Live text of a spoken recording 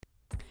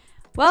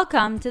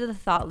Welcome to the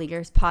Thought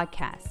Leaders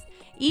Podcast.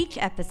 Each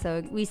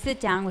episode, we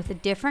sit down with a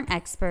different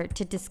expert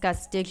to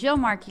discuss digital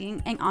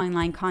marketing and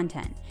online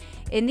content.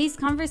 In these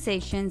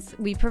conversations,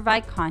 we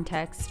provide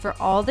context for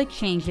all the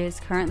changes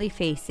currently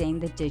facing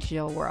the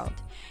digital world.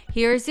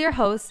 Here's your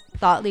host,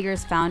 Thought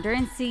Leaders founder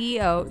and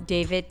CEO,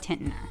 David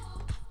Tintner.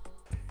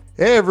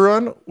 Hey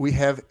everyone, we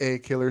have a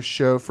killer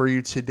show for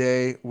you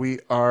today. We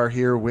are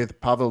here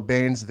with Pavel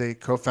Bains, the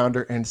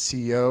co-founder and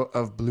CEO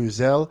of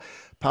Bluezell.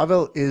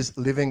 Pavel is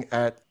living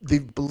at the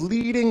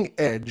bleeding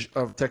edge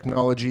of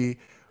technology,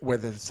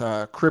 whether it's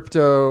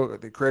crypto,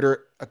 the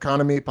creator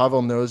economy.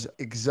 Pavel knows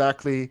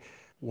exactly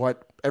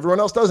what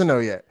everyone else doesn't know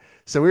yet.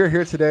 So we are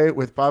here today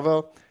with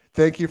Pavel.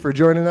 Thank you for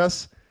joining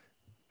us.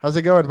 How's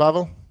it going,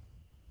 Pavel?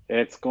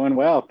 It's going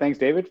well. Thanks,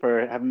 David,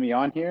 for having me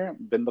on here.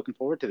 Been looking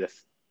forward to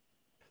this.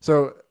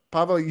 So,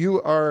 Pavel,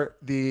 you are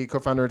the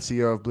co-founder and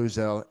CEO of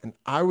Bluezell, and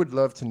I would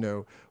love to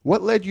know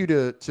what led you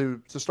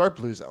to start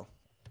Bluezell.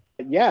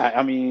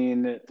 Yeah,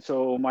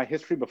 so my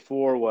history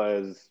before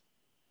was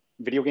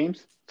video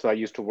games. So I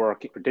used to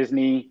work for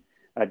Disney.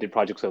 I did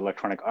projects with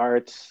Electronic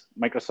Arts,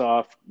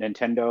 Microsoft,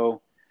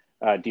 Nintendo,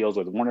 deals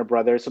with Warner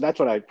Brothers. So that's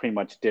what I pretty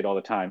much did all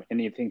the time.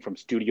 Anything from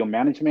studio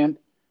management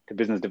to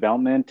business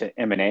development to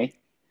M&A,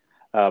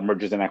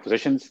 mergers and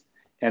acquisitions.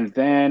 And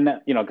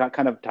then, got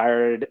kind of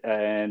tired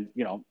and,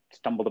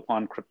 stumbled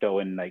upon crypto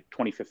in like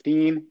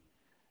 2015.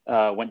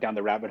 Went down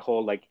the rabbit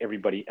hole like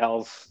everybody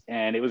else.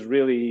 And it was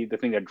really the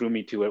thing that drew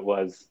me to it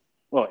was,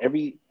 well,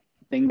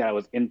 everything that I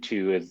was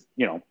into is,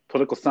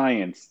 political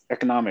science,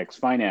 economics,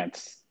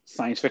 finance,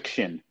 science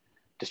fiction,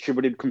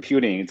 distributed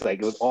computing. It's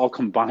like it was all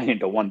combined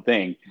into one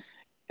thing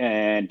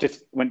and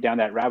just went down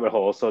that rabbit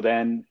hole. So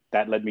then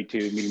that led me to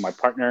meeting my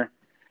partner,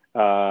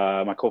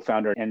 my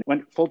co-founder, and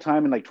went full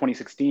time in like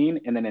 2016.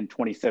 And then in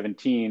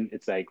 2017,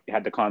 it's like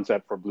had the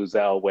concept for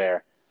Bluezell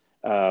where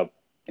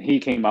he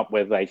came up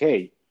with like,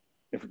 hey,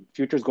 if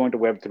future is going to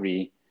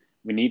Web3,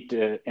 we need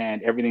to,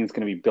 and everything's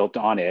going to be built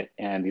on it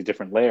and these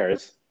different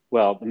layers.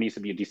 Well, it needs to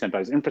be a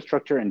decentralized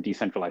infrastructure and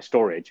decentralized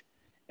storage.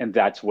 And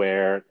that's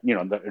where,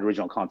 the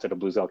original concept of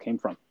Bluezell came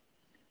from.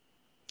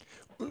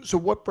 So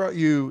what brought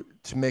you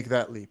to make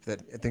that leap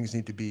that things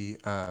need to be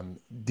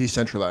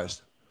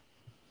decentralized?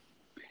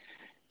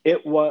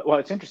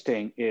 It's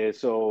interesting is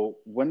so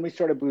when we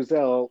started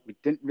Bluezell, we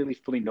didn't really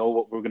fully know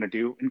what we were going to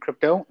do in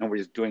crypto, and we're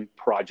just doing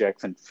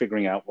projects and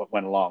figuring out what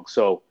went along.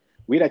 So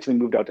we'd actually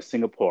moved out to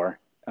Singapore,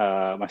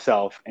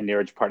 myself and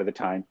Neeraj part of the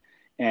time.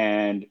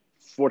 And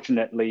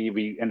fortunately,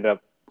 we ended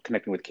up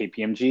connecting with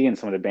KPMG and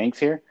some of the banks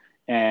here.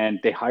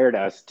 And they hired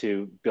us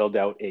to build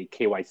out a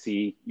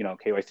KYC,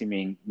 KYC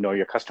meaning know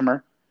your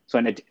customer.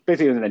 So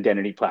basically, it was an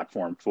identity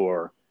platform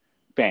for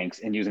banks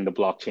and using the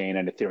blockchain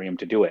and Ethereum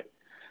to do it.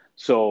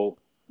 So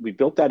we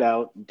built that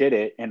out, did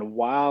it. And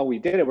while we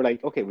did it, we're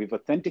like, okay, we've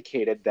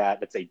authenticated that,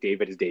 let's say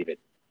David is David.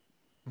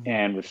 Mm-hmm.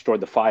 And we've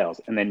stored the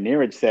files. And then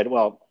Neeraj said,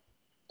 well,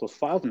 those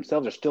files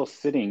themselves are still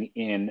sitting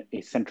in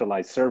a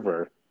centralized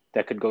server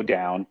that could go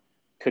down,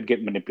 could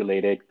get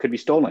manipulated, could be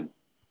stolen.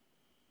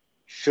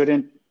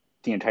 Shouldn't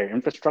the entire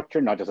infrastructure,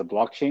 not just a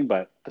blockchain,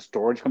 but the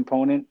storage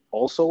component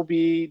also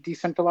be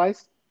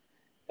decentralized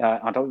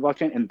on top of the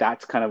blockchain? And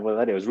that's kind of what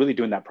that is. It was really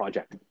doing that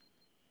project.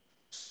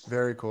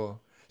 Very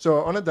cool. So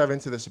I want to dive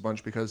into this a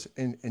bunch because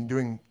in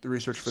doing the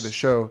research for the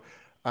show,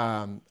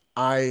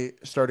 I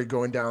started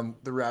going down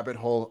the rabbit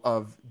hole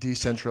of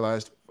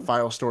decentralized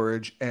file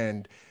storage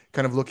and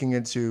kind of looking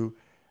into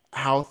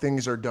how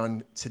things are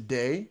done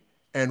today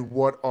and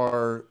what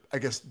are, I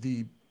guess,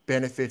 the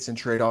benefits and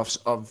trade-offs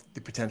of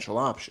the potential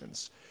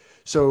options.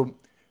 So,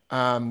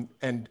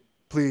 and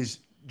please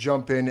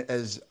jump in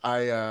as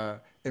I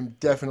am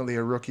definitely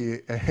a rookie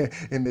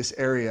in this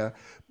area,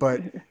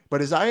 but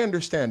as I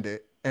understand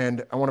it,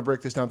 and I want to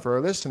break this down for our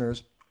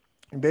listeners,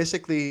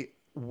 basically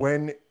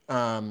when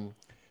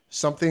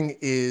something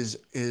is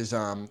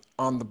on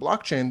the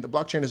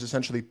blockchain is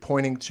essentially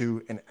pointing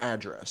to an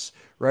address,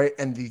 right?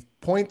 And the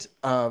point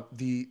of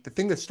the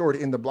thing that's stored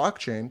in the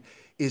blockchain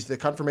is the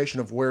confirmation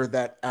of where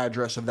that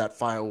address of that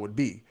file would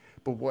be.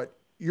 But what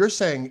you're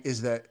saying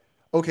is that,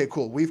 okay,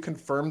 cool, we've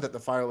confirmed that the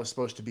file is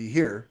supposed to be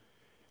here.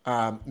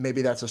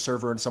 Maybe that's a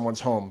server in someone's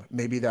home.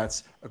 Maybe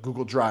that's a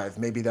Google Drive.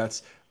 Maybe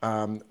that's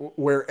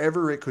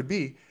wherever it could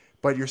be.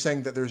 But you're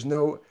saying that there's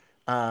no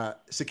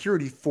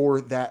security for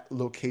that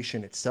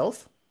location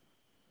itself?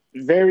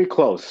 Very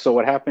close. So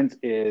what happens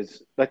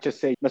is, let's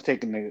say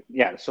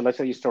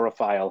you store a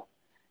file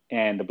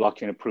and the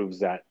blockchain approves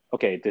that,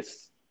 okay,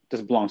 this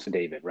belongs to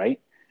David,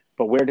 right?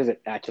 But where does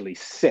it actually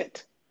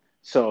sit?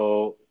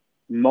 So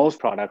most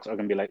products are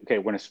going to be like, okay,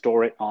 we're going to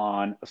store it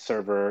on a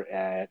server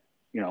at,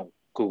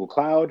 Google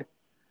Cloud,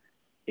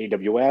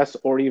 AWS,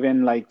 or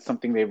even like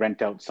something they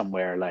rent out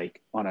somewhere like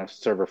on a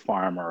server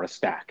farm or a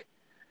stack.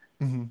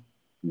 Mm-hmm.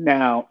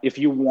 Now, if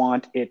you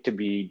want it to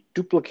be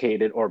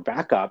duplicated or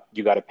backup,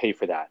 you got to pay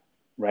for that,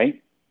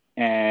 right?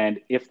 And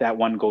if that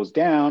one goes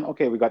down,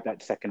 okay, we got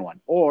that second one.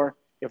 Or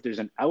if there's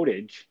an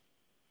outage,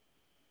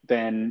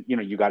 then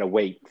you got to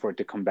wait for it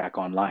to come back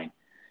online.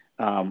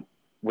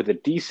 With a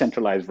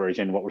decentralized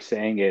version, what we're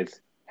saying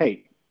is,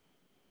 hey,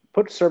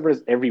 put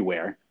servers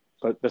everywhere,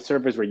 but the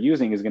servers we're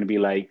using is going to be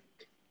like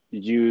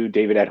you,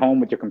 David, at home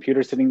with your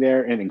computer sitting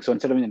there, anything. So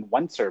instead of in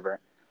one server,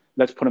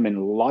 let's put them in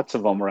lots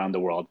of them around the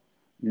world.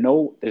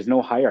 No, there's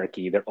no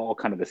hierarchy. They're all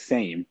kind of the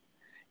same.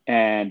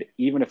 And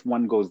even if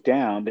one goes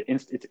down,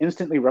 it's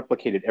instantly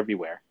replicated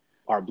everywhere.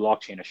 Our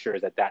blockchain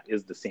assures that that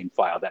is the same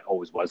file that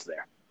always was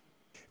there.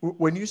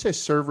 When you say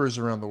servers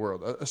around the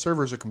world, a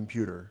server is a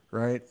computer,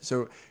 right?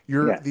 So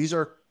these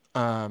are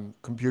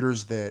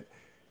computers that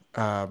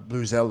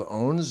Bluzelle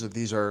owns.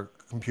 These are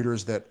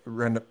computers that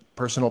run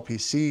personal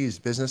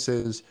PCs,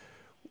 businesses.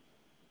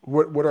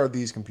 What are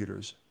these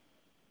computers?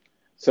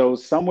 So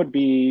some would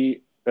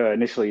be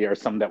initially are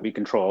some that we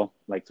control,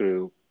 like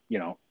through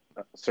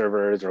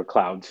servers or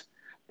clouds.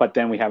 But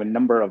then we have a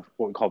number of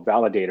what we call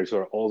validators who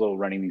are also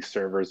running these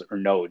servers or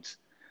nodes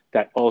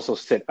that also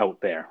sit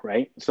out there,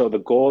 right? So the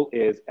goal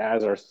is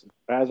as our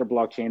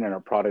blockchain and our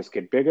products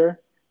get bigger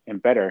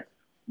and better,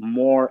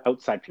 more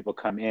outside people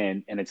come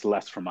in, and it's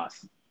less from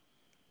us.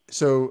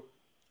 So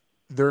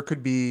there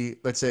could be,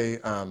 let's say,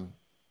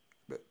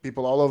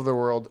 people all over the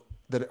world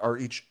that are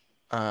each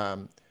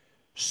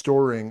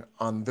storing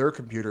on their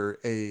computer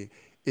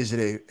is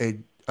it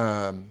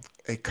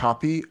a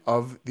copy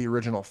of the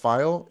original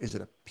file? Is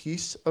it a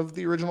piece of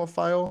the original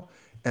file,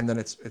 and then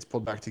it's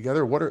pulled back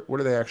together? What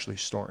are they actually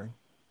storing?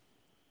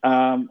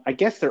 I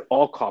guess they're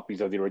all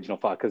copies of the original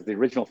file because the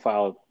original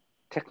file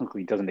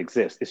technically doesn't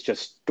exist. It's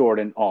just stored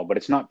in all, but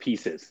it's not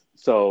pieces.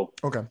 So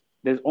okay,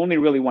 there's only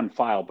really one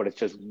file, but it's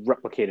just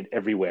replicated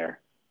everywhere.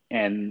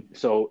 And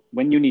so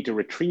when you need to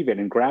retrieve it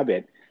and grab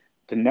it,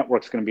 the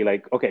network's going to be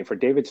like, okay, for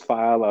David's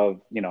file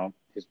of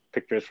his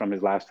pictures from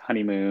his last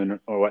honeymoon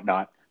or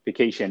whatnot,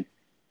 vacation,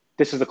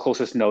 this is the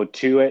closest node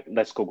to it.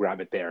 Let's go grab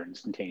it there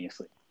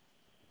instantaneously.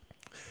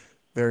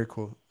 Very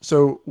cool.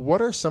 So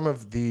what are some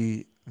of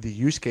the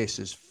use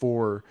cases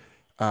for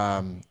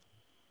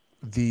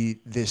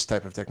this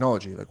type of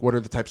technology? Like, what are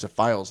the types of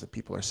files that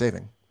people are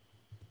saving?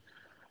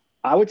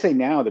 I would say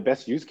now the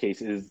best use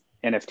case is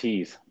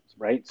NFTs,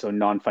 right? So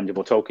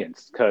non-fungible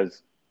tokens,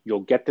 because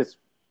you'll get this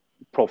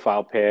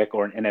profile pic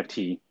or an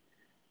NFT.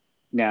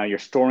 Now you're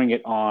storing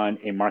it on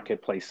a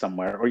marketplace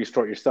somewhere, or you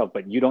store it yourself,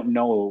 but you don't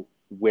know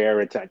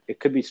where it's at. It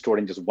could be stored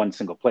in just one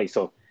single place.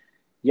 So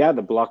yeah,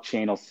 the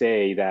blockchain will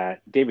say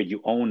that, David,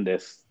 you own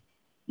this,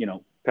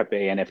 Pepe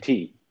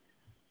NFT.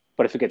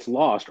 But if it gets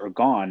lost or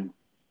gone,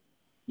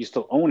 you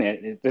still own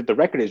it. The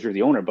record is you're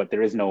the owner, but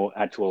there is no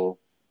actual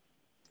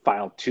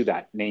file to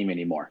that name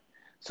anymore.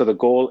 So the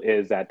goal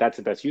is that that's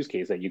the best use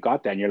case, that you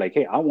got that and you're like,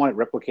 hey, I want it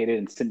replicated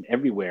and sitting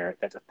everywhere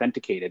that's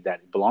authenticated,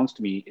 that it belongs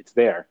to me, it's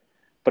there,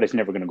 but it's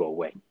never going to go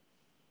away.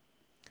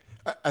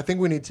 I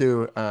think we need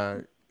to,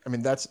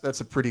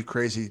 that's a pretty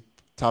crazy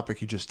topic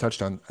you just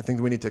touched on. I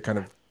think we need to kind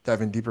of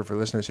dive in deeper for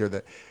listeners here,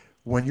 that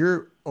when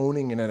you're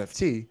owning an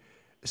NFT,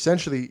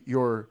 essentially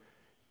you're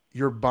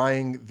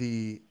buying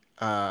the,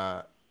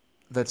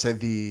 let's say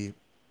the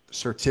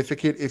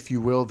certificate, if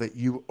you will, that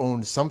you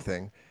own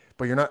something,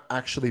 but you're not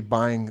actually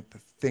buying the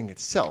thing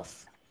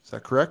itself. Is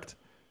that correct?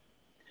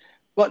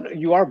 Well,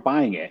 you are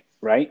buying it,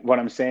 right? What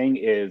I'm saying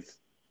is,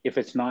 if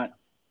it's not,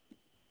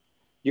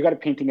 you got a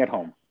painting at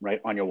home, right,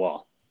 on your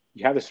wall.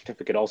 You have a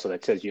certificate also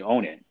that says you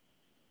own it.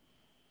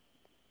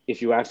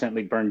 If you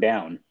accidentally burn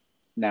down,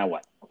 now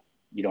what?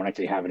 You don't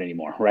actually have it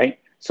anymore, right?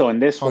 So in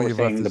this, what we're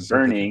saying, the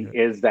burning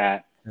is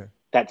that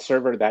that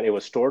server that it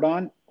was stored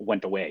on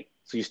went away.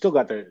 So you still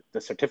got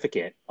the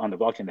certificate on the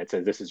blockchain that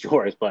says this is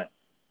yours, but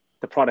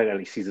the product at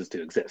least ceases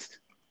to exist.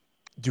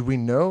 Do we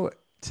know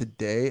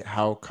today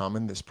how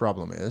common this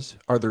problem is?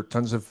 Are there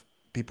tons of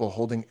people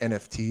holding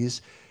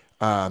NFTs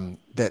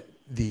that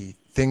the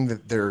thing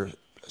that their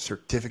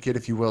certificate,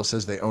 if you will,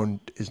 says they own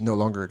is no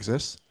longer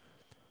exists?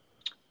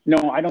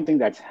 No, I don't think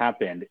that's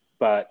happened,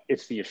 but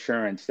it's the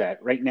assurance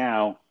that right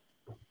now,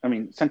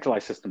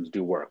 centralized systems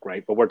do work,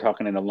 right? But we're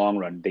talking in the long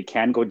run, they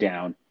can go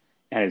down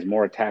and as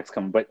more attacks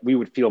come, but we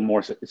would feel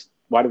more,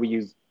 why do we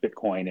use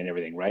Bitcoin and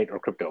everything, right? Or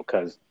crypto?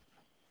 Because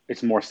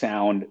it's more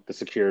sound, the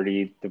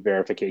security, the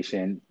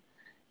verification,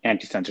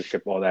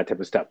 anti-censorship, all that type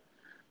of stuff.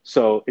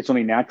 So it's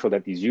only natural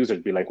that these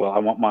users be like, well, I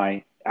want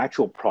my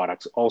actual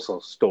products also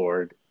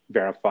stored,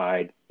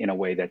 verified in a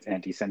way that's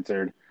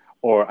anti-censored,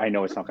 or I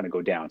know it's not going to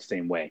go down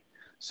same way.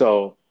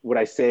 So would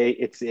I say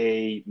it's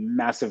a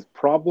massive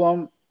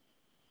problem?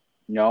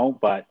 No,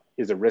 but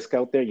is a risk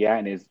out there? Yeah.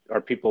 And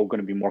are people going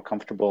to be more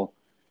comfortable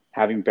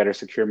having better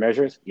secure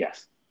measures?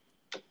 Yes.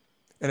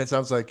 And it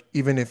sounds like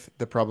even if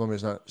the problem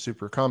is not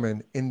super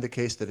common, in the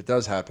case that it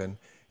does happen,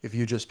 if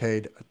you just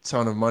paid a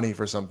ton of money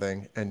for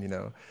something and,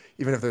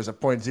 even if there's a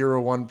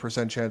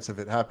 0.01% chance of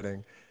it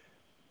happening,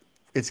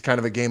 it's kind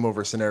of a game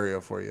over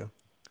scenario for you.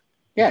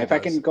 Yeah, if I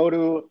can go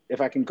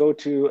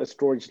to a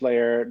storage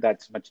layer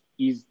that's much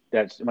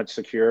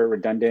secure,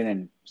 redundant,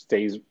 and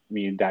saves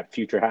me that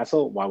future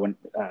hassle, why wouldn't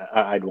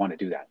I'd want to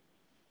do that?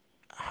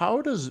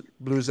 How does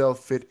Bluzelle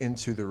fit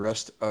into the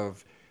rest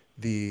of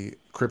the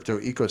crypto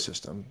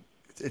ecosystem?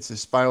 It's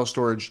this file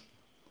storage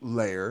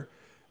layer,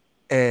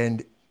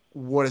 and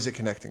what is it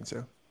connecting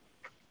to?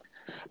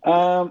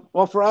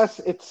 Well, for us,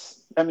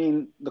 it's I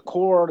mean, the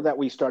core that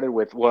we started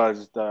with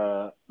was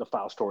the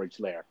file storage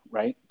layer,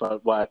 right?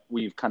 But what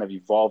we've kind of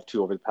evolved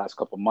to over the past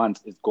couple of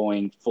months is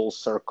going full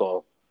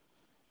circle.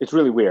 It's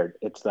really weird.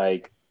 It's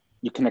like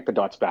you connect the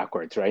dots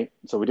backwards, right?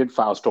 So we did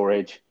file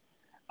storage.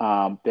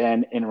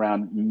 Then in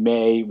around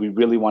May, we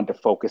really wanted to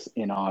focus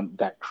in on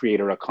that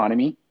creator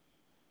economy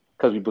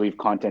because we believe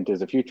content is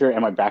the future.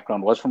 And my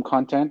background was from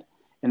content.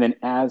 And then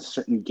as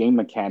certain game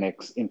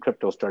mechanics in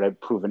crypto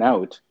started proving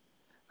out,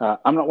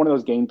 I'm not one of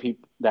those game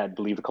people that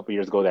believed a couple of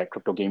years ago that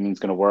crypto gaming is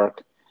going to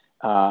work.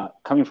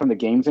 Coming from the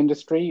games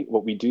industry,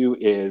 what we do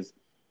is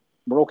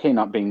we're okay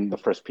not being the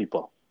first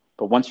people.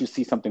 But once you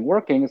see something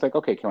working, it's like,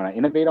 okay, can I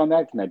innovate on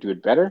that? Can I do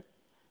it better?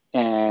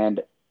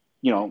 And,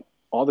 you know,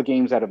 all the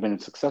games that have been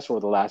successful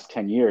over the last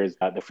 10 years,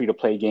 the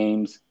free-to-play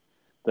games,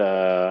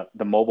 the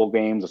mobile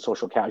games, the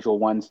social casual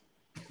ones,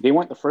 they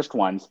weren't the first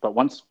ones, but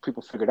once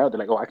people figured out, they're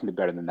like, oh, I can do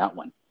better than that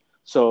one.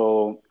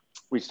 So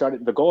we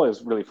started, the goal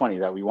is really funny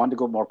that we wanted to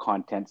go more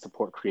content,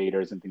 support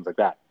creators and things like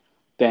that.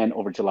 Then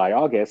over July,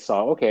 August,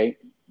 saw, okay,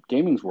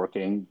 gaming's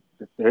working.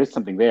 There is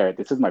something there.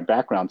 This is my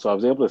background. So I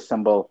was able to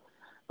assemble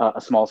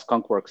a small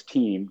Skunkworks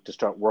team to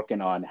start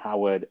working on how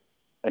would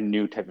a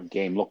new type of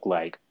game look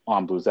like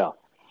on Bluzelle.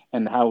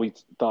 And how we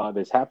thought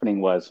this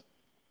happening was,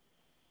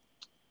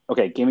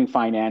 okay, gaming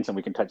finance, and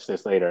we can touch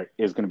this later,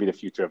 is going to be the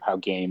future of how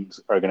games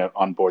are going to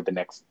onboard the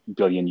next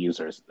billion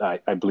users.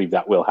 I believe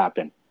that will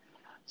happen.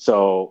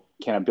 So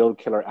can I build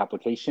killer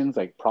applications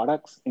like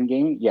products in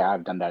gaming? Yeah,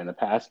 I've done that in the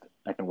past.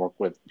 I can work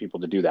with people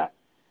to do that.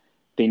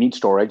 They need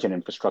storage and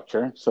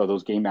infrastructure, so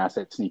those game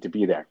assets need to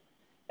be there.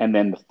 And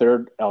then the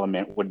third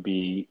element would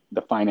be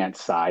the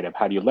finance side of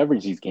how do you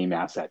leverage these game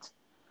assets?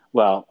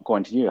 Well,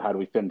 going to you, how do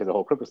we fit into the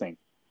whole crypto thing?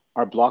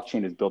 Our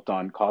blockchain is built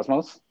on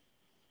Cosmos,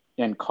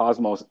 and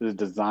Cosmos is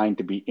designed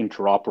to be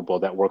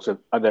interoperable that works with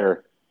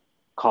other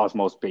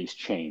Cosmos-based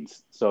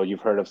chains. So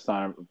you've heard of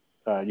some,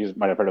 you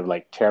might have heard of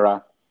like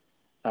Terra,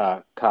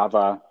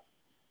 Kava,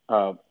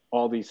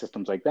 all these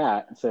systems like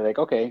that. And say like,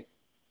 okay,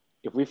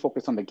 if we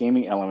focus on the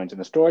gaming element and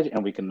the storage,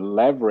 and we can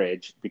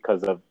leverage,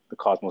 because of the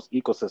Cosmos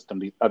ecosystem,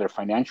 these other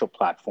financial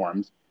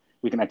platforms,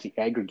 we can actually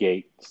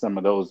aggregate some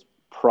of those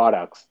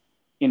products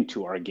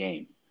into our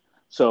game.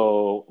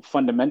 So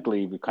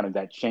fundamentally, we kind of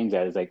that change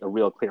that is like a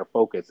real clear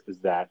focus is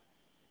that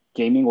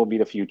gaming will be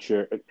the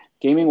future.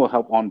 Gaming will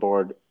help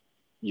onboard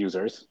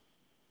users.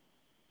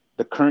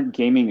 The current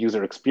gaming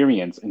user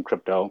experience in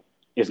crypto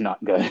is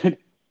not good.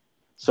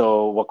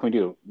 So what can we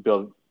do?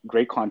 Build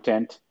great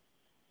content,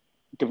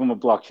 give them a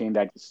blockchain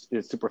that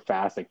is super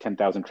fast, like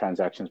 10,000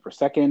 transactions per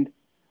second,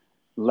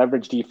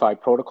 leverage DeFi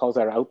protocols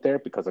that are out there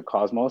because of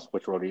Cosmos,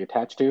 which we're already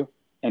attached to,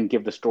 and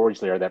give the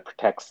storage layer that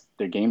protects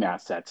their game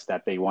assets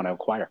that they want to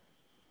acquire.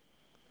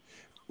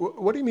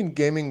 What do you mean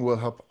gaming will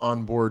help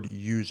onboard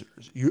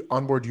users? You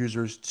onboard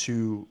users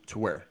to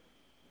where?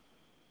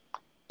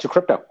 To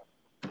crypto.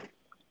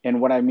 And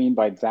what I mean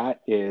by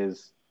that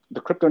is the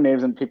crypto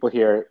natives and people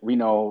here, we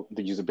know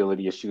the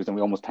usability issues and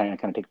we almost kind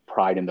of take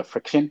pride in the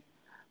friction.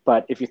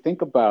 But if you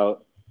think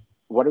about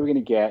what are we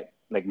going to get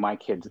like my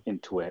kids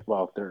into it?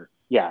 Well,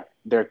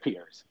 they're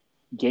peers.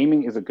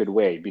 Gaming is a good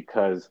way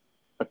because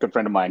a good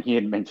friend of mine, he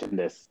had mentioned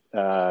this,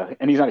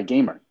 and he's not a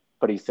gamer,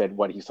 but he said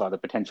what he saw the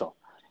potential.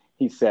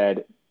 He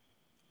said,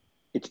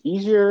 it's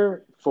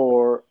easier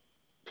for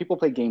people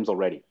play games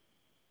already.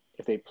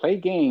 If they play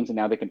games and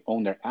now they can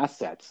own their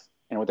assets,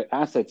 and with their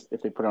assets,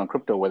 if they put it on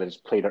crypto, whether it's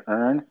play to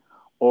earn,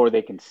 or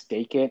they can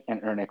stake it and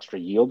earn extra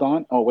yield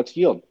on. Oh, what's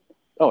yield?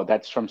 Oh,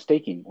 that's from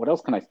staking. What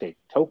else can I stake?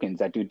 Tokens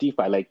that do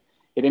DeFi. Like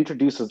it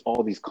introduces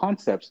all these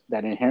concepts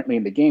that inherently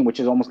in the game, which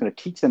is almost going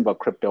to teach them about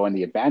crypto and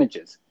the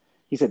advantages.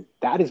 He said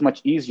that is much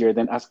easier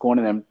than us going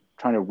to them,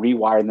 trying to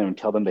rewire them and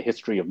tell them the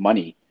history of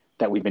money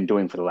that we've been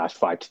doing for the last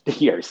 5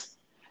 years.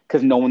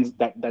 Because no one's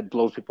that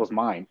blows people's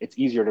mind. It's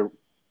easier to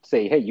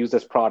say, hey, use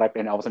this product,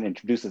 and all of a sudden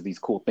introduces these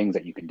cool things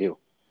that you can do.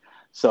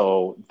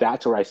 So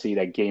that's where I see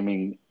that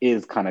gaming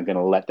is kind of going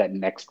to let that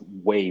next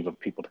wave of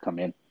people to come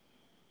in.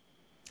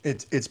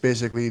 It's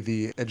basically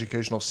the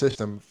educational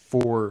system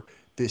for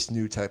this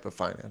new type of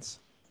finance.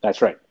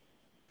 That's right.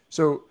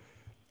 So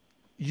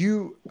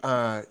you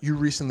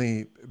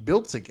recently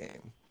built a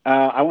game.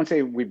 I won't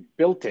say we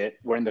built it.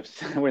 We're in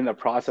the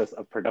process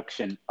of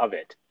production of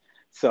it.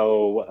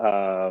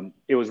 So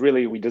it was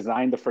really, we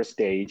designed the first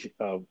stage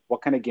of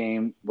what kind of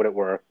game would it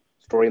work,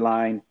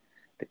 storyline,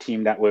 the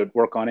team that would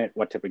work on it,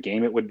 what type of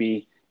game it would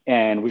be.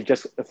 And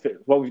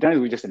what we've done is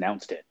we just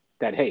announced it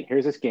that, hey,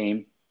 here's this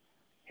game,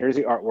 here's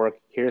the artwork,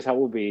 here's how it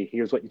will be,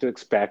 here's what you to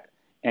expect.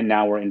 And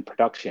now we're in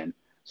production.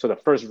 So the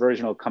first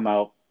version will come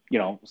out,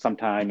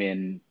 sometime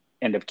in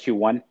end of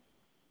Q1,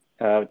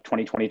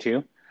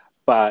 2022.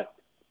 But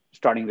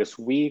starting this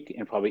week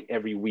and probably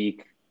every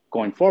week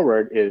going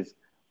forward is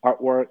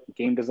artwork,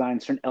 game design,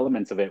 certain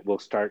elements of it will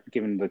start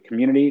giving the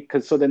community,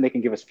 so then they can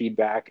give us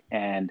feedback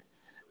and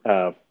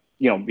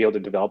be able to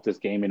develop this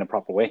game in a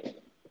proper way.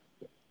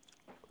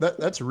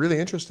 That's really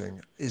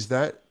interesting. Is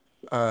that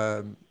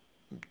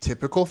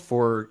typical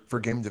for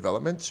game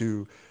development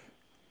to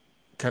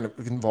kind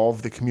of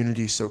involve the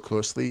community so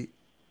closely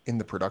in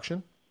the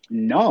production?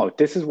 No,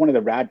 this is one of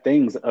the rad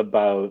things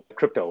about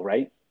crypto,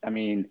 right? I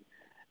mean,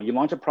 you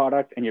launch a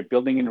product and you're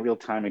building in real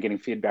time and getting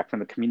feedback from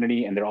the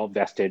community, and they're all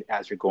vested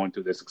as you're going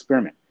through this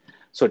experiment.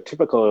 So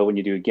typical when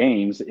you do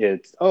games,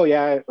 it's, oh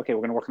yeah, okay,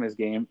 we're going to work on this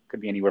game. Could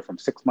be anywhere from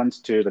 6 months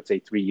to, let's say,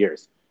 3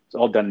 years. It's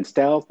all done in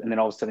stealth, and then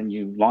all of a sudden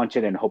you launch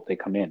it and hope they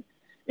come in.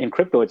 In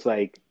crypto, it's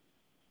like,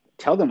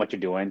 tell them what you're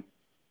doing,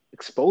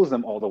 expose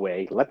them all the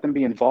way, let them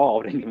be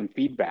involved and give them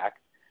feedback,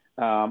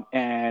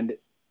 and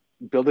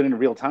build it in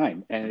real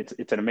time. And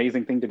it's an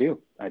amazing thing to do.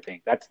 I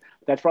think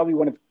that's probably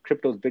one of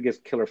crypto's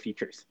biggest killer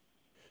features.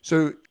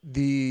 So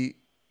the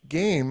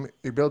game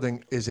you're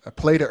building is a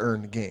play to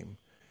earn game.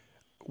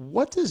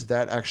 What does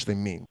that actually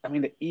mean? I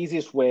mean, the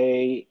easiest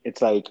way,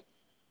 it's like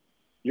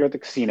you're at the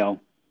casino,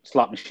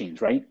 slot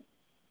machines, right?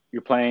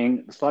 You're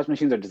playing, the slot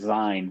machines are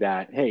designed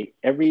that, hey,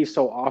 every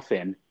so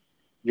often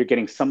you're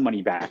getting some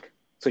money back.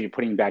 So you're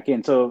putting back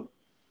in. So,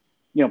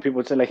 people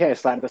would say like, hey, I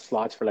sat at the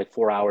slots for like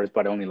 4 hours,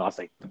 but I only lost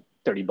like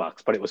 $30,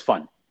 but it was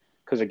fun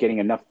because they're getting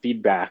enough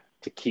feedback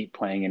to keep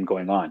playing and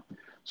going on.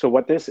 So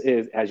what this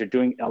is, as you're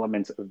doing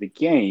elements of the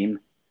game,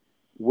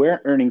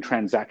 we're earning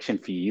transaction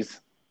fees,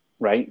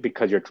 right?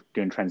 Because you're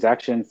doing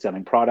transactions,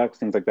 selling products,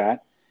 things like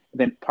that. And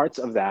then parts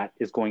of that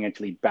is going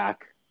actually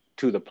back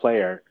to the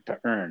player to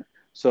earn.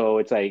 So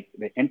it's like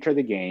they enter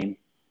the game,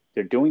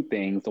 they're doing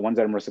things. The ones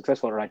that are more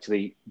successful are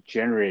actually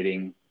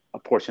generating a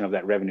portion of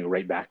that revenue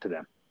right back to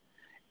them.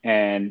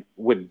 And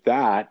with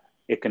that,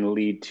 it can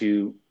lead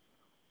to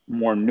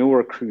more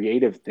newer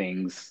creative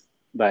things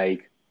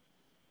like,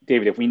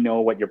 David, if we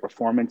know what your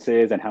performance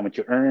is and how much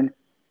you earn,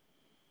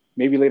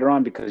 maybe later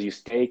on because you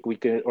stake, we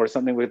could, or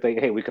something with like,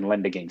 hey, we can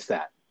lend against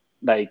that.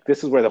 Like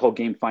this is where the whole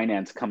game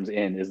finance comes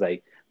in, is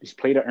like these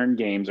play to earn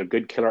games are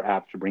good killer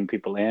apps to bring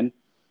people in.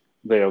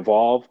 They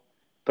evolve,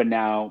 but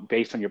now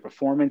based on your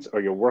performance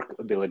or your work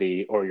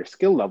ability or your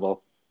skill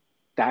level,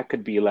 that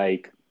could be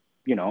like,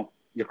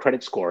 your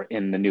credit score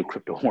in the new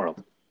crypto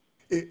world.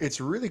 It's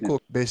really cool,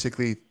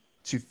 basically,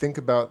 to think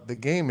about the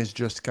game as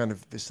just kind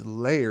of this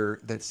layer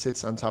that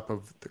sits on top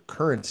of the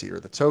currency or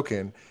the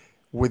token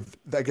with,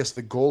 I guess,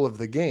 the goal of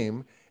the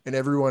game, and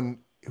everyone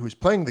who's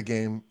playing the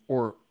game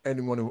or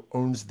anyone who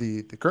owns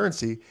the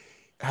currency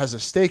has a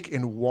stake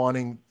in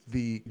wanting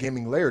the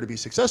gaming layer to be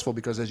successful,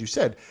 because as you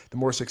said, the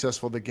more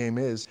successful the game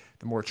is,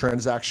 the more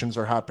transactions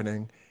are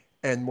happening,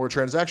 and more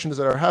transactions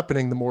that are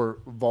happening, the more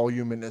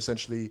volume, and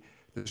essentially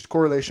there's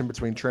correlation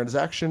between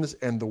transactions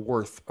and the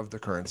worth of the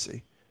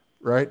currency,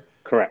 right?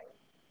 Correct.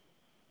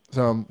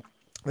 So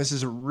this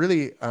is a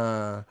really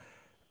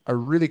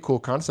cool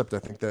concept, I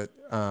think, that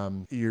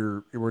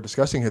we're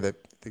discussing here, that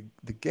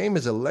the game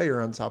is a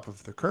layer on top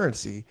of the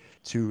currency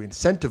to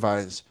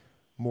incentivize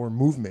more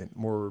movement,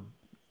 more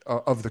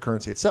of the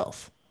currency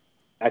itself.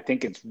 I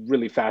think it's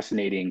really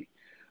fascinating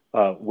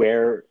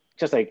where,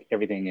 just like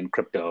everything in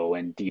crypto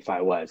and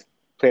DeFi was,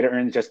 play to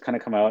earn just kind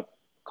of come out.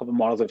 A couple of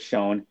models have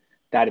shown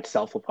that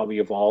itself will probably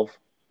evolve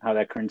how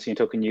that currency and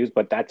token used,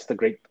 but that's the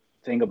great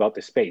thing about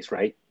the space,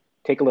 right?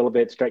 Take a little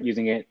bit, start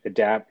using it,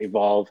 adapt,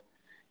 evolve,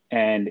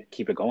 and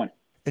keep it going.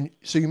 And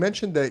so you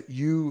mentioned that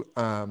you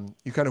kind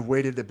of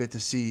waited a bit to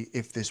see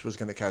if this was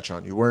going to catch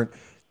on. You weren't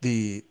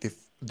the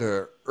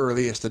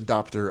earliest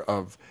adopter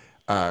of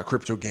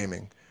crypto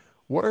gaming.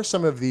 What are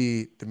some of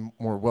the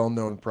more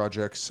well-known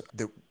projects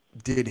that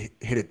did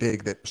hit it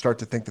big, that start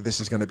to think that this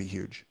is going to be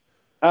huge?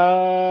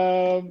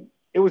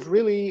 It was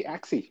really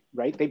Axie,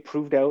 right? They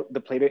proved out the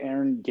play to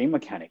earn game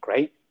mechanic,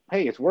 right?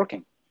 Hey, it's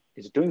working.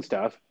 It's doing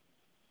stuff.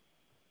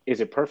 Is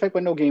it perfect?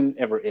 But no game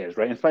ever is,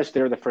 right? And especially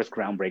they're the first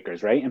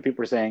groundbreakers, right? And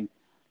people are saying,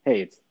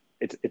 hey,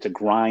 it's a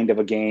grind of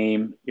a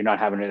game. You're not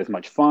having it as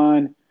much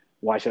fun.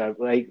 Why should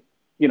I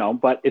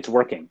but it's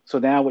working. So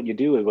now what you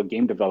do is, what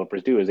game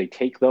developers do is they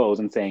take those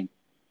and saying,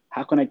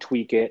 how can I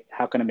tweak it?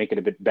 How can I make it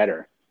a bit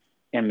better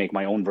and make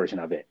my own version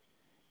of it?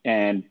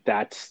 And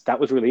that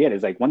was really it.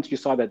 Is like, once you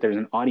saw that there's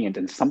an audience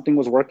and something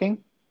was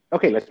working,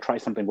 okay, let's try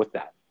something with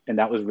that. And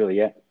that was really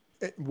it.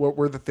 What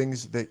were the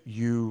things that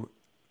you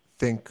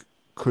think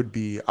could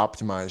be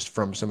optimized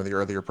from some of the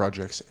earlier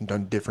projects and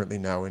done differently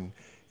now in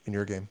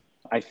your game?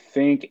 I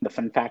think the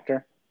fun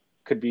factor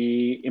could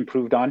be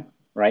improved on,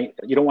 right?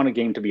 You don't want a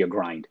game to be a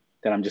grind,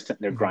 that I'm just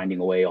sitting there grinding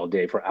away all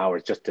day for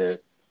hours just to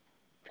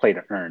play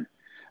to earn.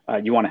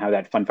 You want to have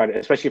that fun factor,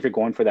 especially if you're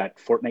going for that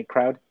Fortnite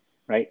crowd,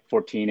 right?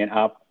 14 and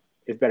up.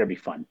 It better be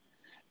fun.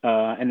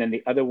 And then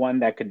the other one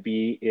that could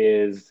be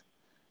is,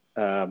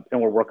 and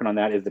we're working on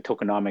that, is the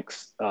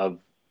tokenomics of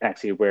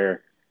Axie,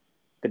 where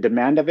the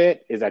demand of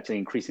it is actually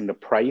increasing the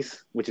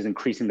price, which is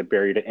increasing the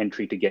barrier to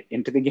entry to get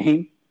into the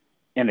game.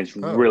 And it's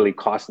really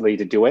costly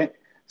to do it.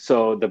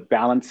 So the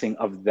balancing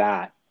of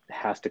that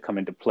has to come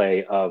into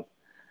play of,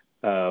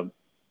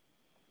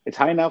 it's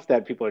high enough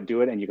that people are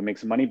doing it and you can make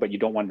some money, but you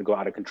don't want it to go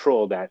out of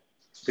control that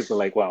people are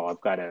like, wow,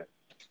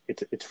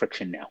 it's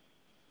friction now.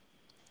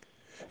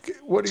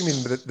 What do you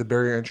mean that the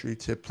barrier entry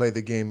to play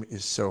the game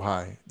is so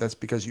high? That's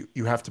because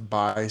you have to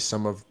buy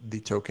some of the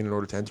token in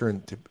order to enter,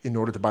 and in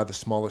order to buy the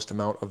smallest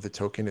amount of the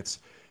token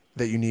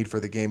that you need for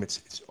the game,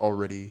 it's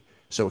already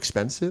so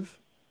expensive?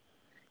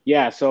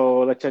 Yeah,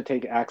 so let's just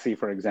take Axie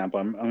for example.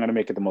 I'm going to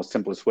make it the most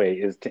simplest way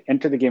is to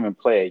enter the game and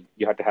play,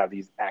 you have to have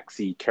these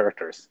Axie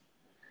characters.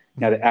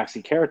 Now, the Mhm.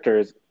 Axie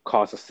characters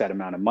cost a set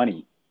amount of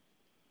money,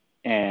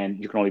 and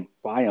you can only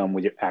buy them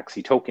with your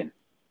Axie token.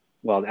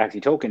 Well, the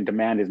Axie token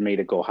demand is made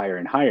to go higher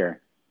and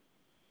higher.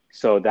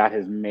 So that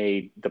has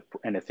made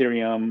and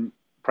Ethereum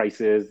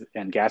prices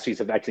and gas fees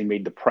have actually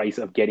made the price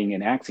of getting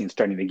an Axie and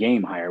starting the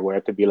game higher, where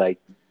it could be like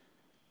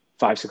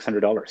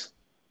 $500-$600.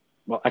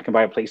 Well, I can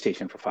buy a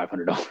PlayStation for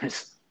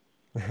 $500,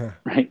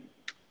 right?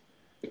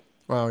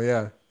 Wow,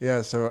 yeah.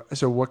 Yeah, so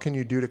what can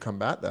you do to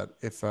combat that?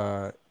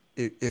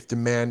 If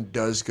demand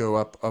does go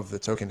up of the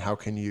token, how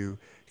can you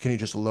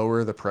just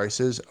lower the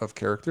prices of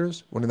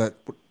characters? Wouldn't that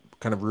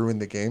kind of ruin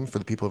the game for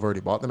the people who've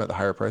already bought them at the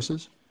higher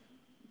prices?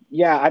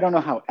 Yeah, I don't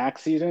know how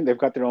Axie is doing. They've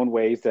got their own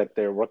ways that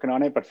they're working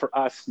on it. But for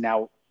us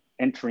now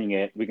entering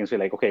it, we can say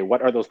like, okay,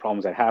 what are those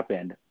problems that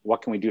happened?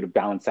 What can we do to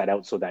balance that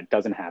out so that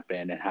doesn't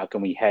happen? And how can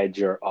we hedge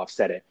or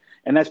offset it?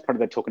 And that's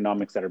part of the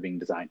tokenomics that are being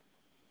designed.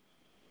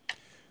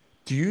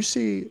 Do you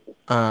see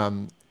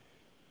um,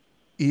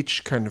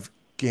 each kind of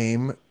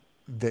game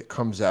that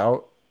comes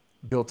out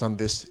built on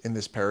this in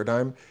this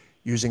paradigm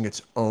using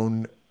its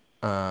own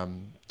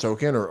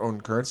token or own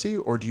currency,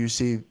 or do you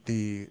see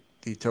the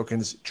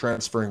tokens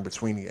transferring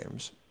between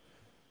games?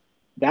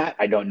 That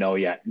I don't know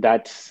yet.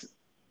 That's,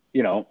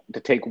 to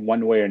take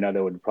one way or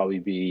another would probably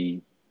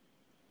be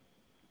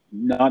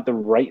not the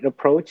right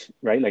approach,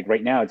 right? Like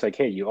right now, it's like,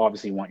 hey, you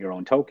obviously want your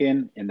own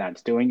token, and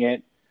that's doing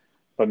it.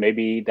 But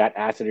maybe that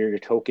asset or your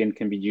token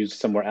can be used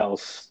somewhere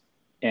else,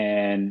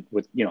 and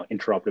with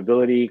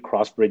interoperability,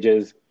 cross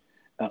bridges,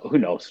 who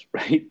knows,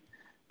 right?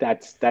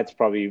 That's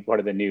probably one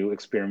of the new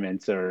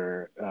experiments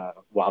or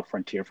wild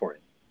frontier for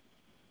it.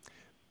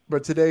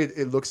 But today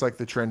it looks like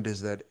the trend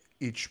is that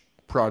each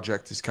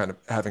project is kind of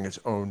having its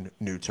own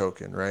new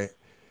token, right?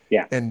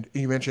 Yeah. And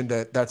you mentioned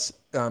that that's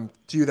to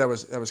you that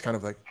was kind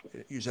of like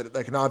you said it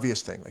like an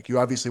obvious thing. Like you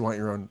obviously want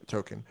your own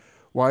token.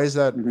 Why is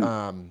that?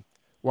 Mm-hmm.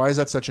 Why is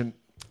that such an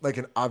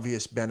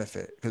obvious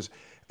benefit? Because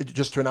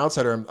just to an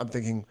outsider, I'm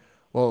thinking,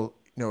 well,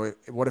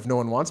 what if no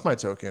one wants my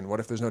token? What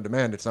if there's no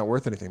demand? It's not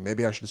worth anything.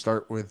 Maybe I should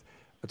start with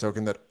a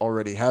token that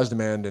already has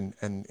demand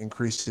and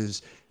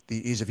increases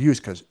the ease of use.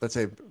 Because let's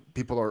say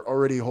people are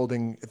already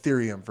holding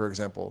Ethereum, for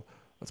example.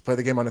 Let's play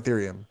the game on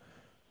Ethereum.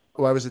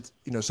 Why was it,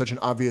 such an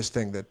obvious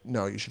thing that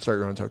no, you should start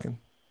your own token?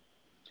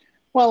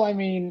 Well, I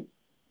mean,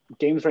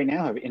 games right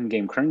now have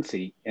in-game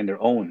currency in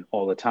their own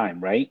all the time,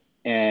 right?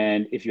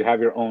 And if you have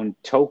your own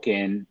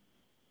token,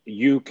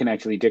 you can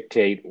actually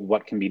dictate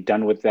what can be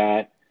done with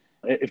that.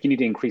 If you need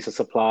to increase the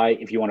supply,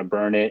 if you want to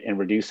burn it and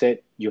reduce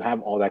it, you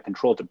have all that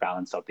control to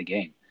balance out the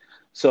game.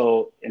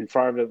 So, in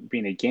far of it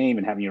being a game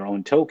and having your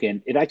own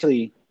token, it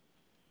actually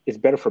is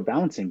better for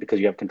balancing because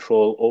you have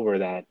control over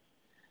that.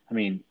 I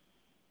mean,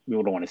 we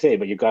don't want to say,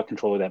 but you got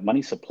control of that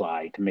money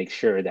supply to make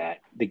sure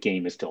that the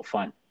game is still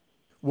fun.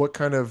 What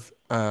kind of,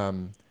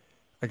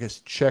 I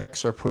guess,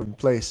 checks are put in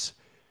place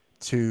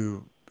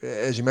to,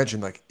 as you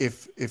mentioned, like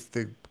if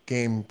the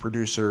game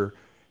producer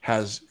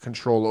has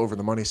control over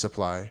the money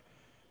supply,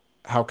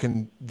 how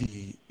can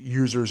the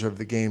users of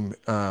the game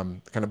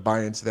kind of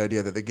buy into the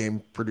idea that the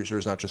game producer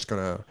is not just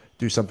going to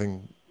do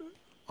something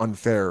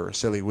unfair or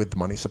silly with the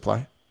money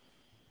supply?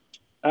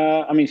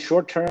 I mean,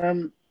 short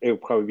term, it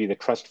would probably be the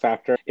trust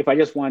factor. If I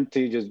just want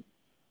to just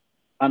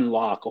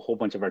unlock a whole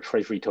bunch of our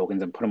treasury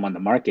tokens and put them on the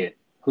market,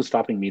 who's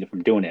stopping me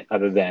from doing it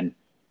other than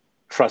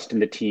trust in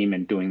the team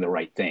and doing the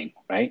right thing,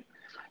 right?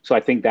 So I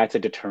think that's a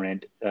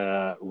deterrent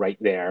right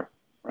there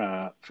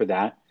for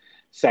that.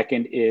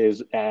 Second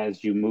is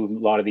as you move a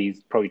lot of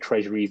these probably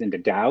treasuries into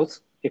DAOs,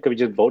 it could be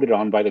just voted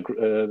on by the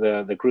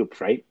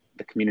group, right?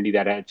 The community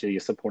that actually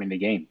is supporting the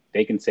game.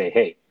 They can say,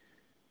 hey,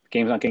 the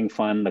game's not getting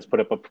fun. Let's put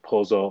up a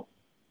proposal.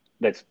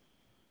 Let's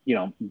you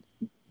know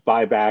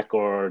buy back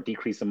or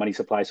decrease the money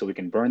supply so we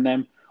can burn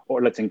them,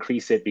 or let's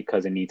increase it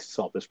because it needs to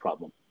solve this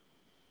problem.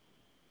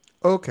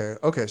 Okay,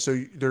 okay.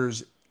 So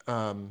there's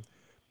um,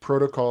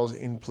 protocols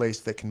in place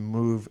that can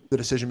move the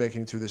decision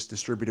making through this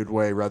distributed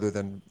way rather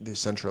than the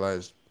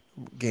centralized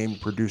game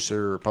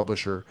producer or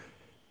publisher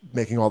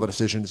making all the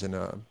decisions in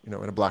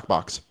a black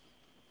box.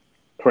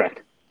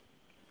 Correct.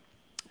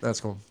 That's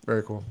cool.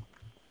 Very cool.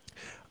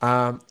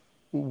 Um,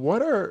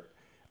 what are,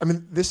 I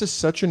mean, this is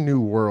such a new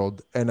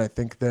world, and I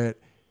think that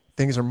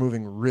things are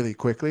moving really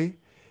quickly.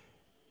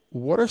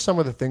 What are some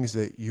of the things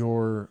that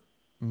you're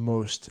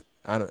most,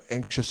 I don't know,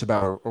 anxious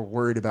about or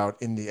worried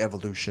about in the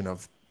evolution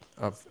of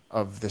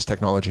this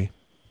technology?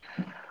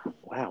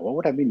 Wow, what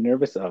would I be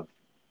nervous of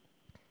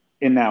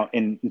in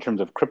terms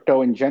of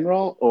crypto in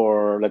general,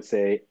 or let's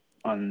say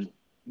on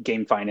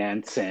game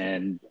finance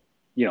and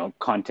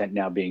content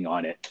now being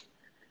on it?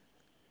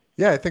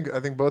 Yeah, I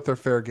think both are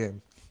fair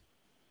game.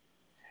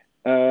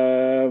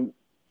 Um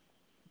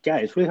yeah,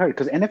 it's really hard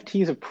because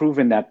NFTs have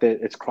proven that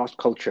it's cross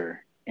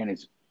culture and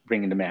it's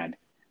bringing demand.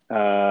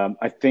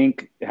 I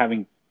think I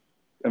mean,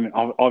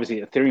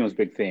 obviously Ethereum's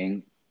big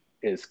thing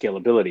is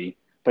scalability,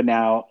 but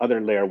now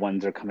other layer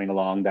ones are coming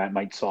along that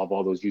might solve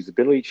all those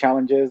usability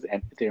challenges,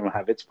 and Ethereum will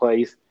have its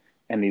place.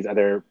 and these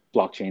other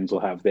blockchains will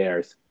have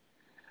theirs.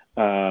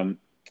 Um,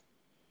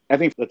 I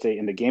think, let's say,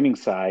 in the gaming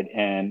side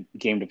and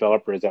game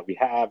developers that we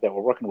have that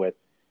we're working with,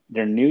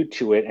 they're new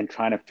to it and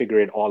trying to figure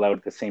it all out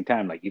at the same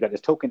time. Like, you got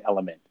this token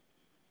element.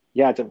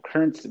 Yeah, it's a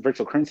currency,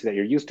 virtual currency that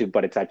you're used to,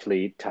 but it's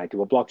actually tied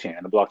to a blockchain,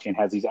 and the blockchain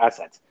has these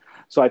assets.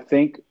 So I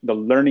think the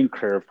learning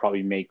curve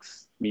probably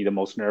makes me the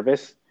most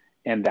nervous,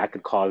 and that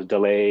could cause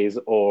delays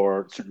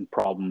or certain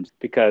problems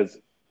because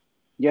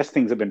yes,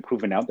 things have been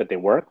proven out that they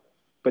work,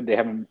 but they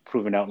haven't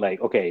proven out like,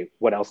 okay,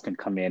 what else can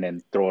come in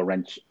and throw a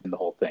wrench in the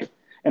whole thing?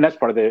 And that's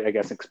part of the, I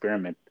guess,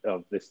 experiment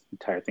of this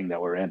entire thing that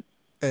we're in.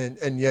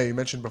 And yeah, you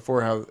mentioned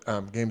before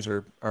how games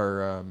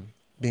are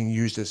being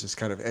used as this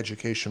kind of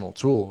educational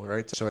tool,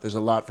 right? So there's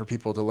a lot for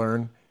people to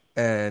learn,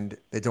 and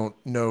they don't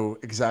know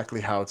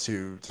exactly how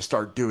to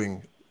start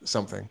doing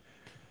something.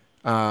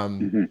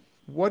 Mm-hmm.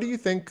 What do you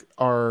think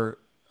are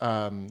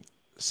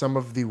some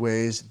of the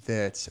ways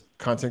that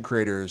content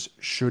creators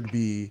should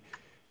be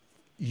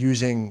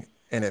using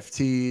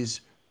NFTs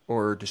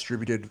or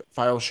distributed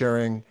file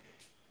sharing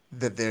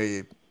that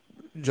they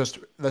just,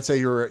 let's say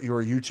you're a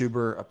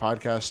YouTuber, a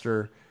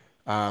podcaster,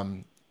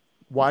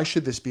 why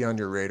should this be on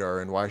your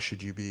radar, and why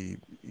should you be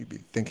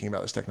thinking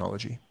about this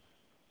technology?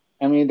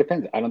 I mean, it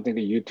depends. I don't think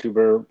a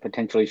YouTuber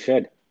potentially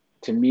should.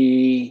 To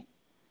me,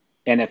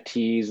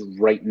 NFTs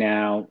right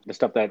now, the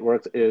stuff that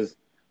works is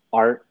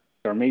art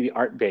or maybe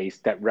art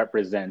based that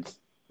represents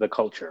the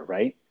culture,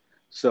 right?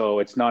 So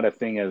it's not a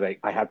thing as like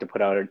I have to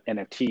put out an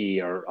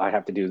NFT or I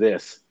have to do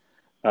this.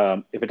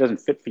 If it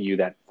doesn't fit for you,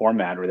 that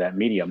format or that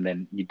medium,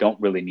 then you don't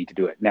really need to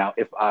do it. Now,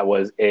 if I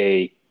was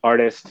a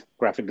artist,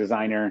 graphic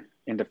designer,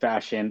 into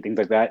fashion, things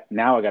like that,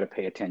 now I got to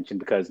pay attention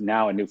because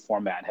now a new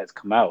format has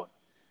come out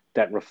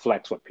that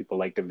reflects what people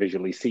like to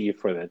visually see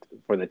for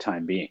the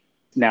time being.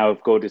 Now,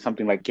 if go to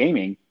something like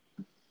gaming,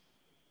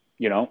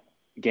 you know,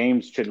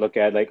 games should look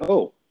at like,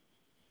 oh,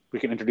 we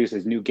can introduce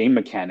these new game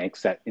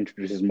mechanics that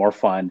introduces more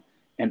fun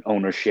and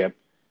ownership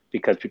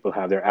because people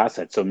have their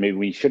assets. So maybe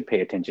we should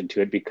pay attention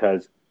to it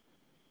because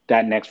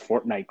that next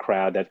Fortnite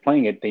crowd that's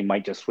playing it, they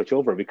might just switch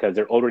over because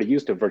they're already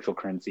used to virtual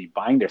currency,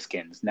 buying their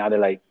skins. Now they're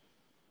like,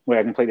 well,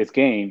 I can play this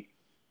game.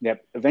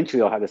 Yep,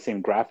 eventually I'll have the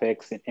same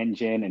graphics and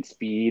engine and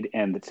speed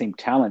and the same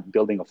talent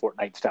building a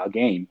Fortnite style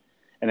game.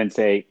 And then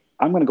say,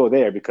 I'm going to go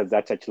there because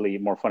that's actually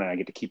more fun and I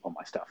get to keep all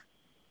my stuff.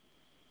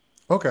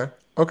 Okay.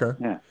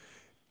 Yeah.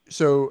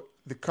 So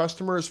the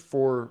customers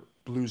for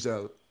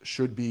Bluzelle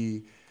should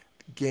be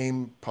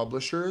game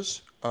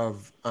publishers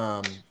of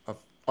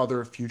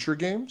other future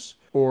games,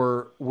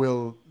 or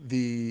will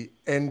the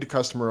end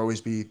customer always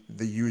be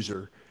the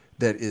user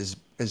that is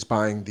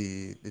buying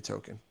the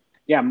token?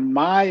 Yeah,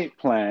 my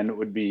plan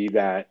would be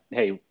that,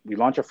 hey, we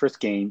launch our first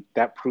game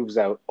that proves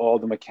out all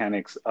the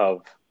mechanics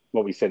of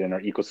what we said in our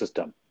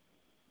ecosystem.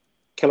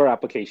 Killer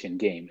application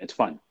game, it's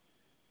fun.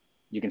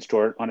 You can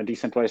store it on a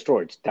decentralized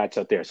storage. That's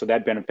out there. So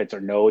that benefits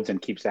our nodes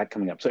and keeps that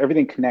coming up. So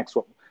everything connects.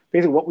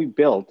 Basically what we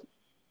built,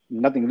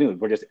 nothing new.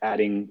 We're just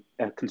adding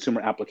a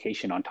consumer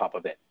application on top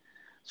of it.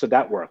 So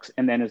that works.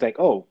 And then it's like,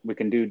 oh, we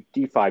can do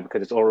DeFi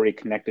because it's already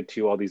connected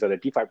to all these other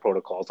DeFi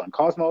protocols on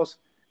Cosmos,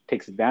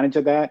 takes advantage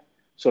of that.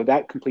 So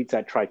that completes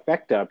that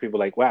trifecta. People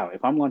are like, wow,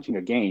 if I'm launching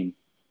a game,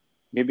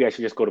 maybe I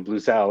should just go to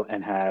Bluzelle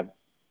and have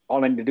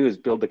all I need to do is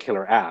build the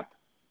killer app,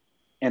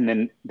 and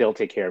then they'll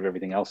take care of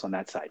everything else on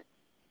that side.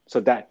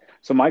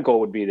 So my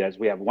goal would be that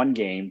we have one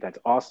game that's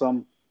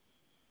awesome,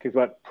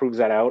 what proves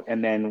that out,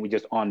 and then we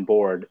just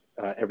onboard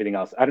everything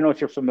else. I don't know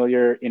if you're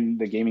familiar in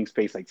the gaming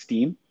space, like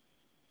Steam.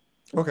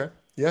 Okay.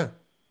 Yeah.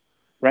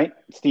 Right.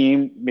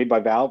 Steam, made by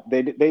Valve.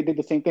 They did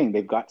the same thing.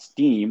 They've got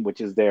Steam, which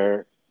is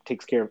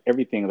takes care of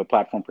everything, the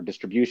platform for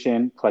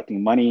distribution,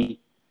 collecting money,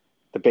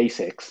 the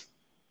basics.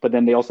 But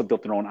then they also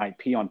built their own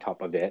IP on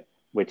top of it,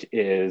 which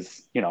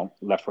is,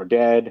 Left 4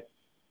 Dead,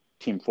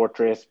 Team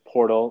Fortress,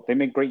 Portal. They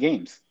make great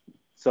games.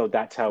 So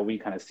that's how we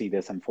kind of see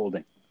this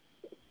unfolding.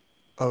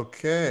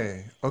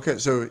 Okay.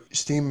 So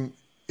Steam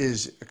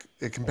is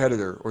a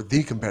competitor or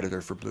the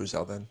competitor for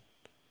Bluzelle then?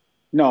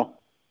 No,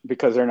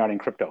 because they're not in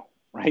crypto,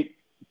 right?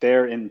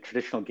 They're in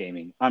traditional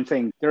gaming. I'm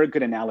saying they're a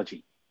good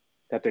analogy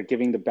that they're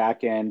giving the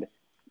back end.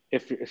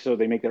 So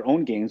they make their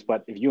own games,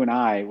 but if you and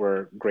I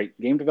were great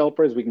game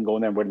developers, we can go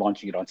in there and we're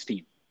launching it on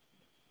Steam.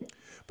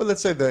 But let's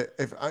say that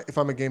if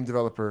I'm a game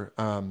developer,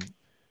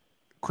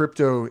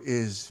 crypto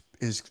is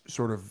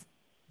sort of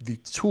the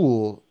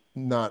tool,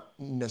 not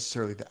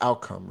necessarily the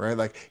outcome, right?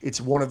 Like it's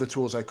one of the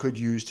tools I could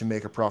use to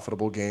make a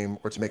profitable game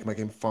or to make my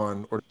game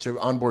fun or to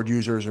onboard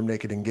users or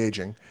make it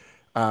engaging.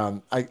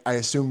 I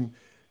assume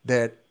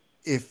that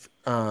if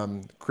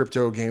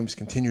crypto games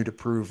continue to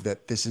prove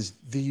that this is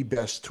the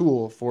best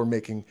tool for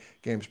making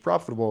games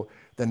profitable,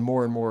 then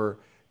more and more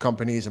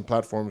companies and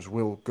platforms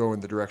will go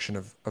in the direction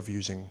of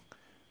using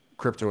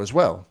crypto as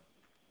well.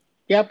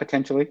 Yeah,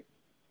 potentially.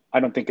 I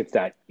don't think it's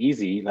that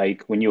easy.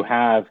 Like when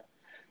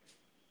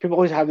people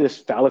always have this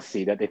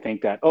fallacy that they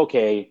think that,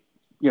 okay,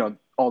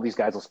 all these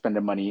guys will spend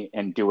their money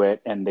and do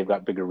it and they've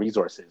got bigger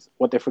resources.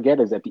 What they forget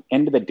is at the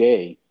end of the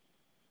day,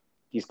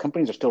 these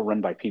companies are still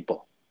run by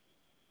people,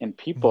 and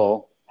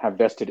people have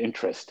vested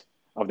interest.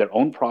 of their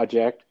own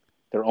project,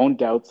 their own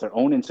doubts, their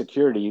own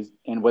insecurities,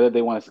 and whether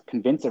they want to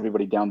convince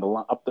everybody down the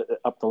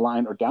up the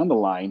line or down the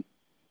line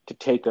to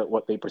take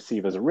what they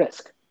perceive as a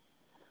risk.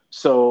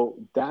 So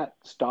that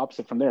stops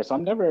it from there. So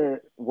I'm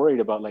never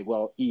worried about like,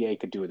 well, EA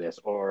could do this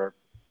or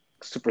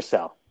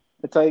Supercell.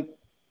 It's like,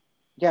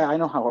 yeah, I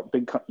know how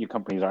big your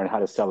companies are and how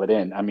to sell it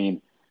in. I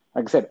mean,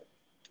 like I said,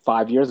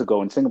 5 years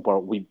ago in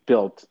Singapore,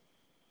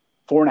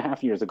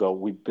 4.5 years ago,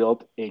 we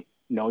built a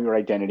know your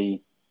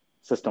identity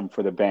system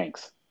for the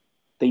banks.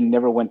 They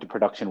never went to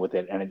production with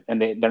it,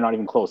 and they're not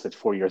even close. It's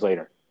 4 years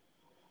later.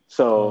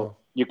 So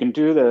you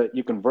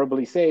can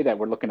verbally say that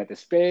we're looking at the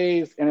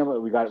space and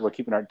we're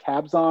keeping our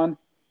tabs on.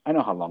 I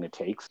know how long it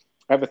takes.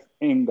 I have a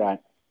thing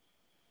that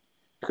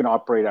you can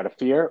operate out of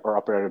fear or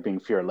operate out of being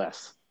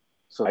fearless.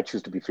 So I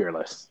choose to be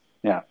fearless.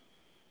 Yeah.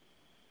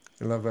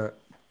 I love that.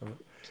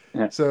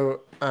 Yeah.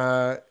 So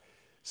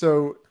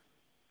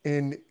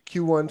in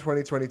Q1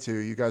 2022,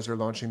 you guys are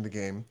launching the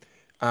game.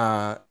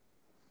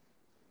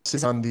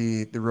 It's on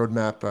the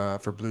roadmap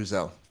for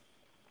Bluzelle.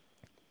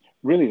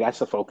 Really, that's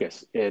the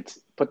focus. It's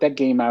put that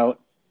game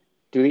out,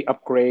 do the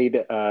upgrade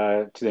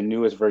to the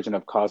newest version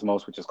of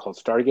Cosmos, which is called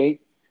Stargate.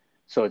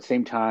 So at the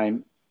same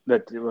time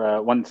that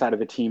one side of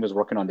the team is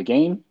working on the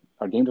game,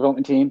 our game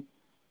development team,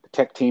 the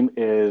tech team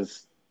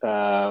is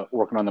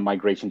working on the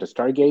migration to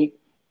Stargate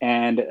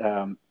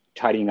and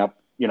tidying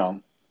up,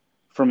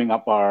 firming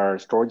up our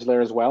storage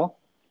layer as well.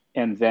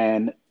 And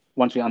then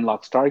once we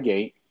unlock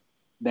Stargate,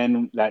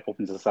 then that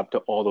opens us up to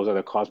all those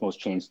other Cosmos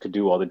chains to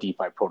do all the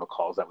DeFi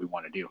protocols that we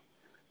want to do.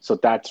 So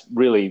that's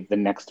really the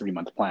next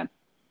 3-month plan.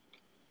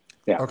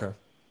 Yeah. Okay.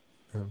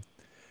 Yeah.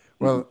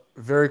 Well,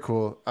 very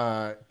cool.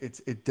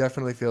 It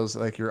definitely feels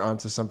like you're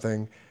onto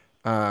something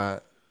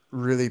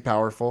really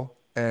powerful.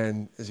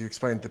 And as you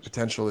explained, the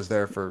potential is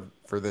there for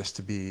this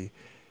to be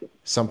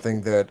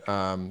something that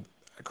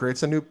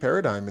creates a new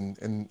paradigm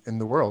in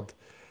the world.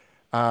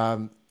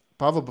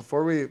 Pavel,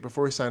 before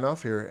we sign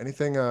off here,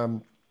 anything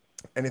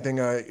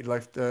you'd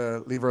like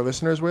to leave our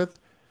listeners with?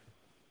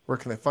 Where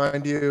can they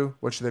find you?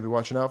 What should they be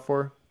watching out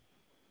for?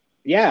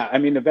 Yeah, I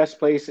mean, the best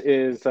place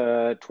is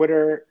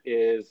Twitter.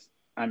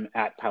 I'm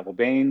at Pavel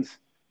Bains.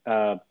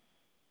 For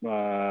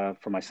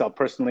myself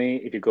personally,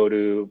 if you go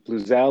to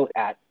Bluzelle,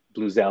 at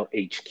Bluzelle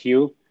HQ,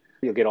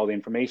 you'll get all the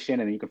information,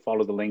 and then you can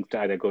follow the link to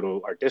either go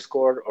to our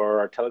Discord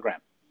or our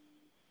Telegram.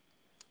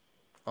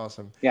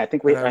 Awesome. Yeah, I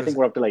think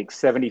we're up to like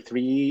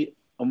 73,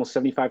 almost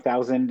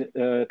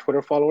 75,000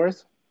 Twitter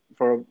followers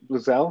for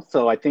Bluzelle.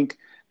 So I think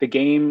the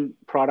game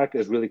product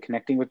is really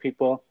connecting with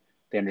people.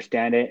 They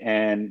understand it,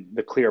 and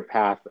the clear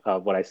path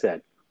of what I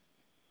said.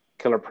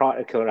 Killer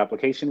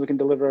application we can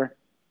deliver.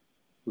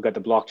 We've got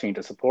the blockchain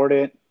to support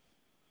it.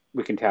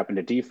 We can tap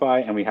into DeFi,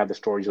 and we have the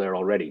storage layer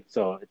already.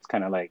 So it's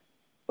kind of like,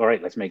 all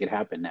right, let's make it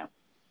happen now.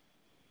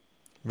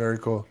 Very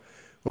cool.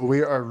 Well,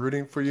 we are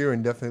rooting for you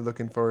and definitely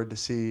looking forward to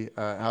see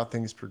how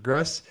things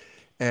progress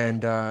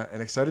and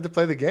excited to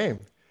play the game.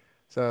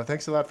 So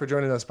thanks a lot for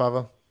joining us,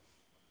 Pavel.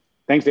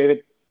 Thanks,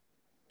 David.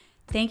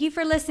 Thank you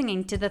for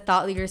listening to the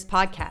Thought Leaders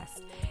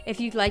Podcast. If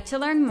you'd like to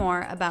learn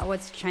more about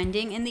what's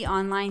trending in the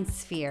online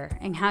sphere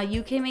and how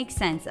you can make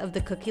sense of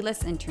the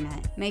cookieless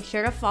internet, make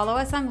sure to follow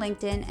us on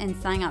LinkedIn and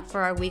sign up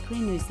for our weekly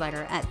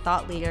newsletter at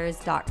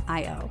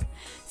thoughtleaders.io.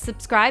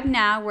 Subscribe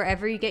now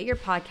wherever you get your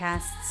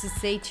podcasts to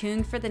stay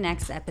tuned for the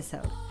next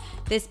episode.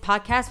 This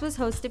podcast was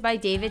hosted by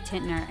David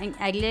Tintner and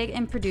edited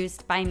and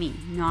produced by me,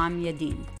 Noam Yadin.